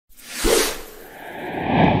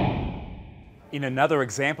In another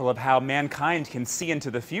example of how mankind can see into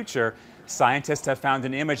the future, scientists have found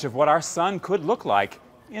an image of what our sun could look like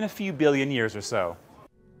in a few billion years or so.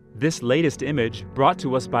 This latest image, brought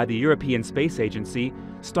to us by the European Space Agency,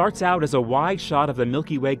 starts out as a wide shot of the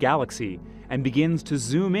Milky Way galaxy and begins to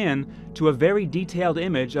zoom in to a very detailed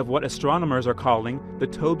image of what astronomers are calling the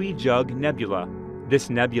Toby Jug Nebula. This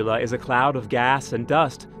nebula is a cloud of gas and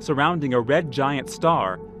dust surrounding a red giant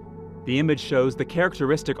star. The image shows the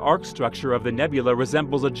characteristic arc structure of the nebula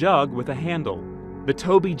resembles a jug with a handle. The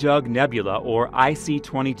Toby Jug Nebula, or IC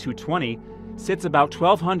 2220, sits about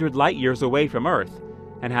 1,200 light-years away from Earth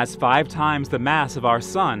and has 5 times the mass of our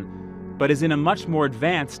Sun, but is in a much more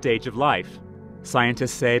advanced stage of life.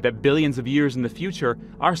 Scientists say that billions of years in the future,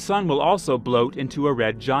 our Sun will also bloat into a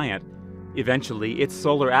red giant. Eventually, its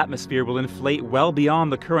solar atmosphere will inflate well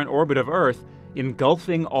beyond the current orbit of Earth,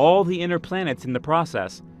 engulfing all the inner planets in the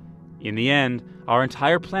process. In the end, our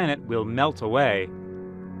entire planet will melt away.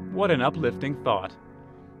 What an uplifting thought.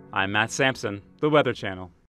 I'm Matt Sampson, The Weather Channel.